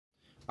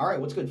All right,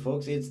 what's good,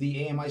 folks? It's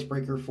the AM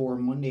Icebreaker for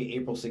Monday,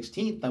 April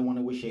 16th. I want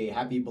to wish a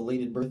happy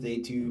belated birthday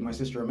to my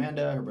sister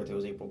Amanda. Her birthday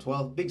was April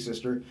 12th, big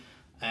sister.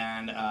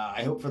 And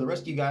I hope for the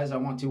rest of you guys, I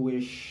want to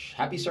wish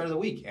happy start of the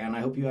week, and I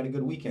hope you had a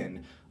good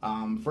weekend.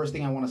 First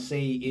thing I want to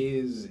say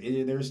is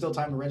there's still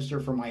time to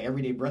register for my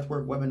Everyday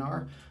Breathwork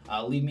webinar.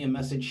 Leave me a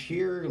message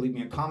here, leave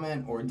me a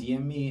comment, or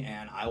DM me,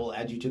 and I will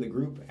add you to the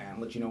group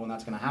and let you know when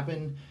that's going to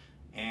happen.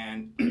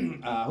 And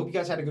hope you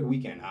guys had a good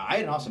weekend. I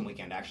had an awesome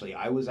weekend, actually.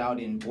 I was out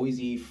in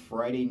Boise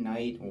Friday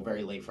night, well,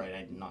 very late Friday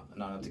night,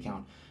 not up to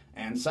count,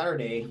 and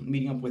Saturday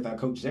meeting up with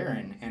Coach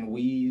Zarin, and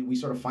we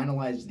sort of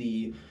finalized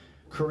the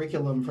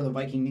curriculum for the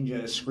Viking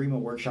Ninja Eskrima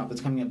workshop that's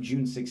coming up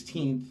June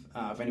 16th.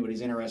 If anybody's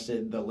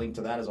interested, the link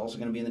to that is also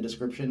going to be in the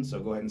description, so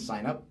go ahead and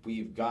sign up.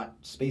 We've got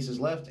spaces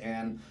left,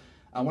 and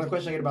one of the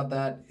questions I get about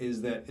that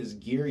is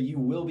gear. You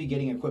will be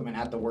getting equipment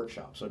at the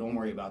workshop, so don't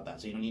worry about that.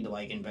 So you don't need to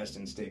like invest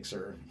in sticks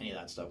or any of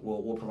that stuff.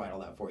 We'll provide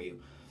all that for you.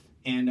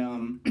 And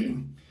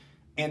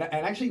and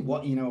actually,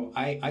 what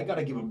I got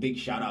to give a big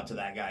shout out to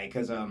that guy,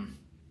 because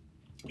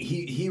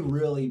he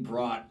really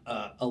brought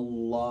a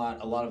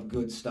lot of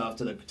good stuff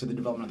to the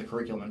development of the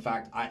curriculum. In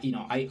fact,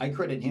 I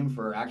credit him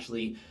for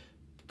actually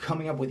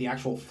coming up with the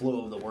actual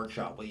flow of the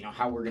workshop, with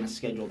how we're going to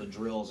schedule the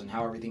drills and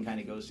how everything kind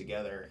of goes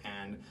together.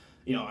 And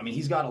I mean,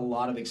 he's got a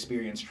lot of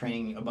experience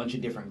training a bunch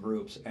of different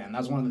groups, and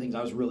that's one of the things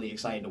I was really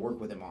excited to work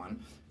with him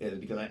on, is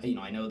because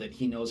I know that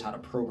he knows how to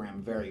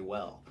program very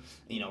well,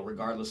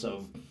 regardless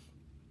of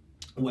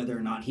whether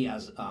or not he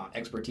has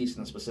expertise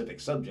in a specific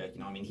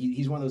subject. I mean,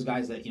 he's one of those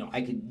guys that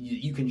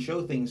you can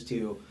show things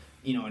to,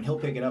 and he'll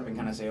pick it up and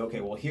kind of say, okay,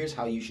 well, here's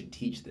how you should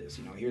teach this.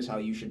 Here's how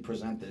you should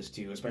present this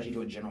to, especially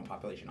to a general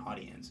population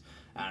audience.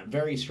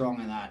 Very strong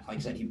in that. Like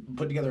I said, he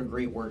put together a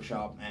great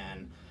workshop,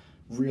 and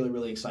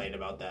really excited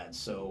about that.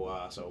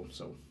 So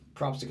so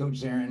props to Coach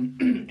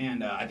Zarin,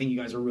 and I think you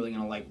guys are really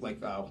gonna like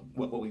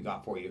what we've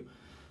got for you.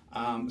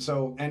 And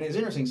it's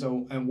interesting.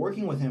 So, and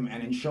working with him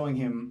and in showing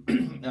him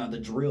the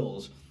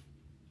drills,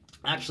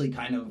 actually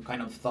kind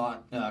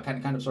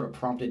of sort of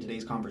prompted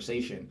today's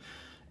conversation.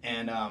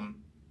 And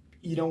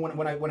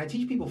when I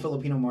teach people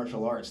Filipino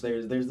martial arts,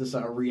 there's this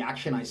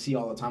reaction I see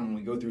all the time when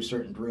we go through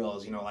certain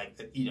drills.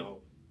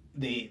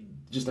 They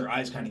just, their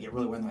eyes kind of get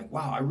really wide, and like,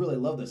 wow, I really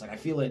love this. Like, I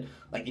feel it,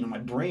 like, my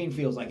brain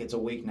feels like it's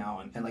awake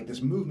now, and like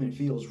this movement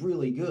feels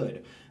really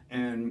good.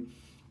 And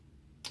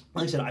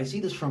like I said, I see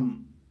this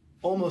from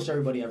almost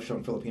everybody I've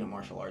shown Filipino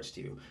martial arts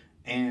to.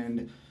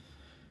 And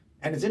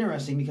it's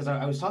interesting because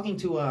I was talking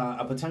to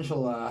a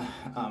potential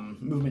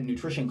movement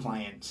nutrition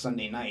client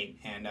Sunday night,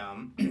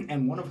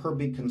 and one of her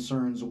big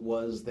concerns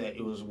was that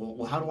it was,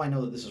 well, how do I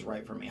know that this is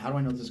right for me? How do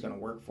I know this is going to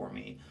work for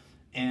me?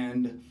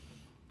 And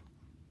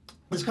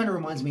this kind of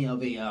reminds me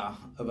of a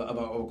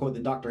quote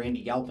that Dr.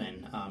 Andy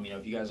Galpin,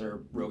 if you guys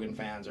are Rogan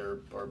fans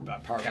or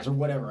Powercast or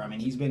whatever, I mean,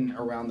 he's been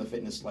around the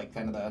fitness, like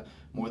kind of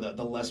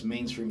the less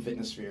mainstream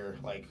fitness sphere,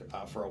 like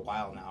for a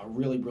while now. A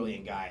really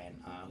brilliant guy,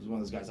 and he's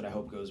one of those guys that I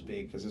hope goes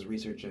big, because his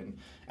research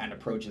and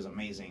approach is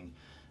amazing.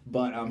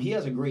 But he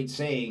has a great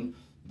saying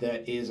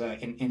that is,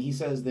 and he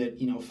says that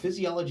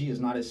physiology is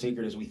not as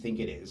sacred as we think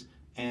it is.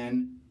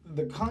 And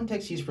the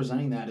context he's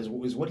presenting that is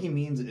what he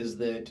means is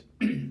that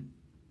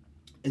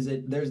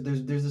there's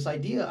this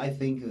idea, I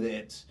think,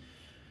 that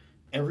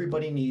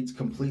everybody needs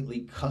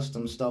completely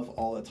custom stuff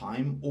all the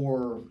time,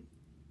 or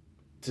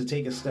to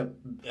take a step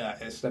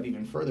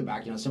even further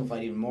back, simplify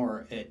it even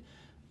more.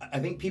 I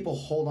think people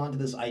hold on to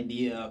this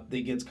idea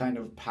that gets kind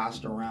of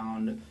passed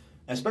around,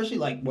 especially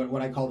like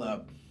what I call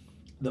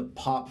the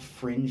pop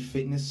fringe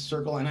fitness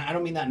circle, and I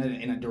don't mean that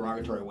in a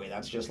derogatory way.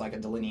 That's just like a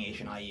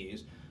delineation I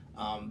use.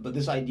 But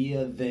this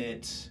idea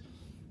that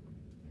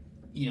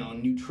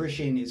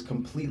nutrition is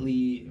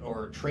completely,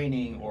 or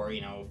training, or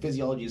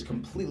physiology is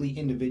completely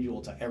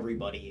individual to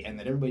everybody, and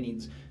that everybody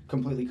needs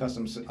completely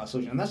custom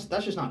solution, and that's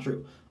just not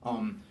true.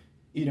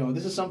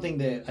 This is something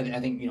that I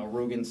think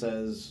Rogan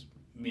says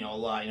a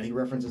lot. He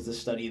references this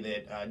study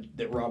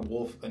that Rob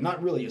Wolf,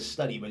 not really a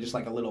study, but just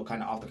like a little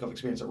kind of off the cuff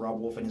experience that Rob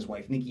Wolf and his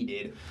wife Nikki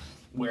did,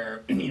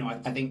 where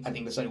I think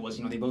the study was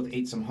they both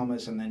ate some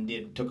hummus and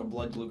then took a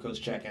blood glucose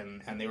check,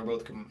 and they were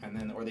both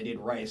or they did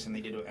rice and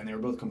they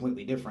were both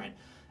completely different.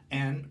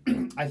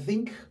 And I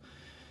think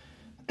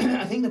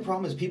the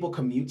problem is people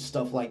commute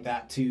stuff like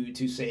that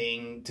to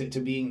saying to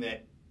being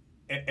that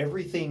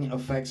everything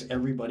affects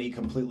everybody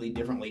completely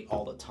differently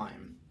all the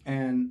time,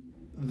 and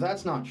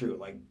that's not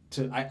true.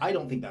 I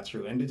don't think that's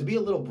true. And to be a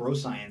little bro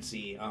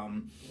sciencey,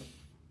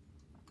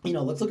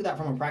 let's look at that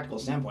from a practical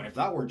standpoint. If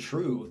that were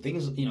true,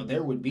 things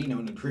there would be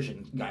no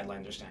nutrition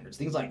guidelines or standards.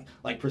 Things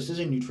like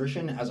precision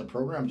nutrition as a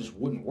program just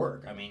wouldn't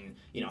work. I mean,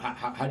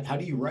 how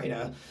do you write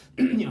a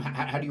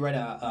how do you write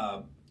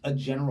a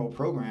general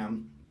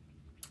program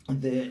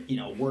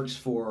that works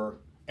for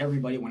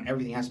everybody when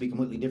everything has to be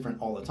completely different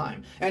all the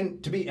time?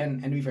 And to be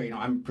fair,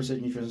 I'm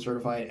precision nutrition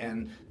certified,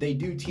 and they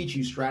do teach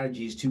you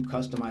strategies to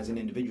customize and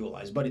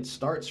individualize, but it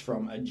starts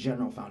from a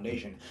general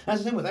foundation. That's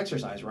the same with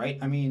exercise, right?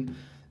 I mean,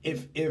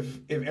 if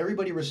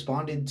everybody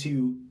responded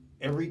to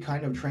every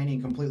kind of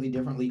training completely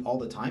differently all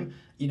the time,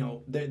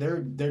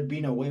 there'd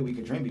be no way we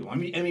could train people. I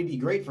mean, it'd be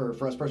great for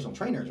us personal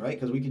trainers, right?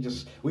 Because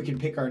we could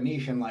pick our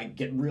niche and like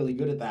get really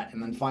good at that,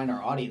 and then find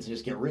our audience and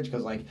just get rich.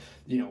 Because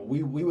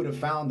we would have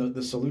found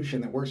the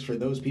solution that works for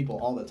those people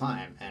all the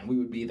time, and we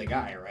would be the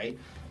guy, right?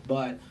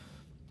 But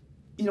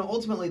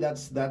ultimately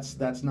that's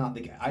not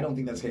the. I don't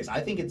think that's the case. I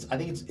think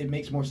it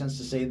makes more sense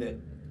to say that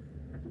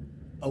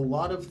a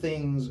lot of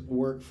things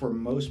work for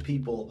most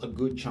people a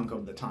good chunk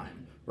of the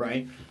time,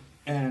 right?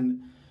 And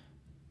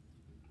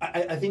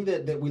I think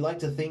that we like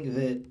to think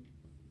that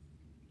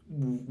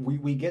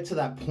we get to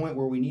that point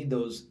where we need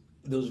those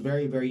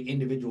very, very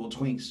individual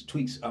tweaks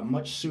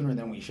much sooner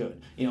than we should.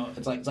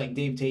 It's like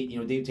Dave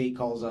Tate. Dave Tate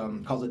calls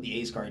it the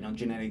ACE card.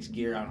 Genetics,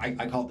 gear.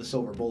 I call it the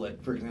silver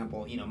bullet, for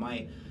example.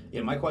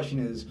 My question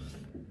is.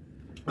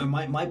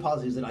 My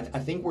positive is that I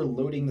think we're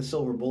loading the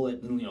silver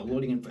bullet,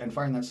 loading and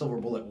firing that silver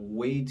bullet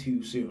way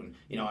too soon.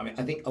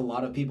 I think a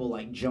lot of people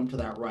jump to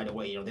that right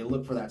away. They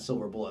look for that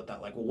silver bullet. That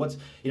what's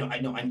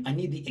I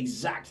need the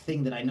exact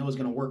thing that I know is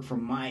going to work for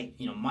my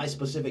my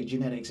specific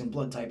genetics and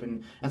blood type,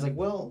 and it's like,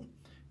 well,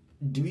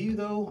 do you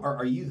though?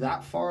 Are you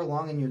that far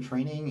along in your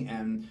training?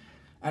 And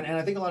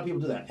I think a lot of people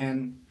do that,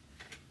 and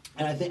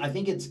I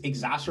think it's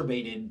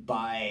exacerbated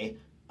by.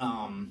 By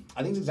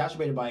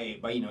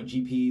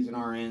GPs and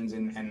RNs,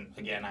 and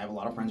again, I have a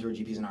lot of friends who are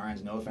GPs and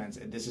RNs. No offense,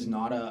 this is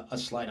not a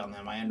slight on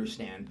them. I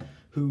understand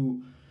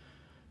who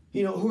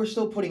are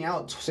still putting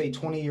out, say,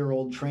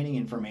 20-year-old training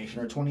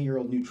information or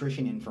 20-year-old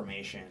nutrition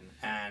information,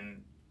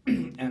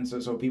 and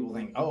so people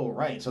think, oh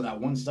right, so that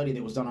one study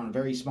that was done on a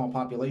very small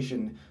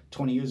population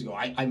 20 years ago,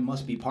 I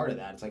must be part of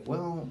that. It's like,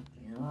 well,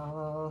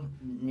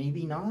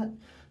 maybe not.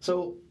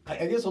 So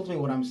I guess ultimately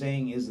what I'm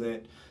saying is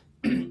that.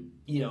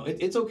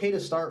 It's okay to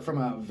start from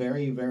a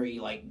very,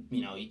 very,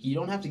 you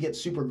don't have to get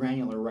super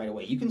granular right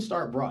away. You can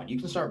start broad. You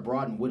can start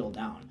broad and whittle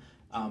down.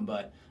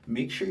 But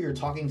make sure you're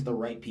talking to the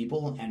right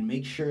people, and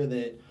make sure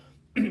that,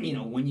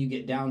 when you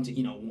get down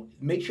to,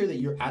 make sure that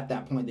you're at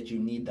that point that you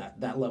need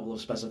that level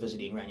of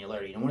specificity and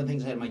granularity. One of the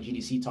things I had in my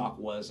GDC talk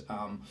was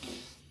one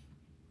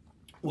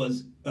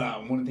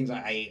of the things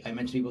I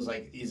mentioned to people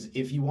is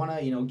if you want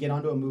to, get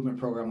onto a movement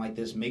program like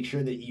this, make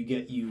sure that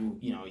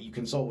you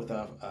consult with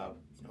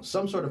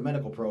some sort of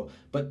medical pro,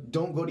 but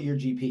don't go to your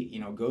GP.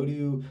 Go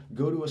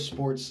to a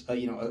sports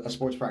a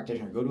sports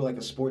practitioner. Go to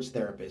a sports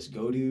therapist.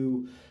 Go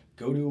to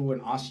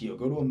an osteo.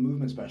 Go to a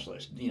movement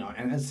specialist.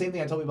 And the same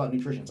thing I tell people about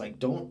nutrition. It's like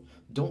don't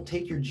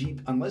take your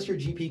GP unless your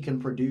GP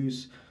can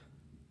produce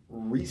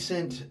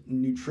recent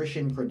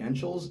nutrition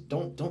credentials.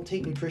 Don't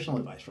take nutritional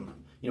advice from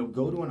them.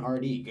 Go to an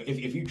RD.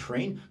 If you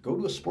train, go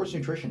to a sports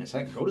nutritionist.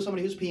 Heck, go to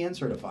somebody who's PN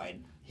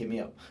certified. Hit me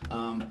up.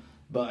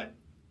 But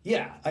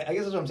yeah, I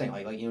guess that's what I'm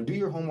saying. Do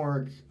your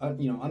homework.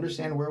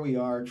 Understand where we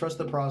are. Trust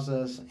the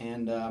process,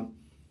 and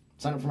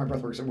sign up for my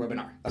breathwork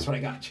webinar. That's what I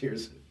got.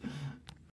 Cheers.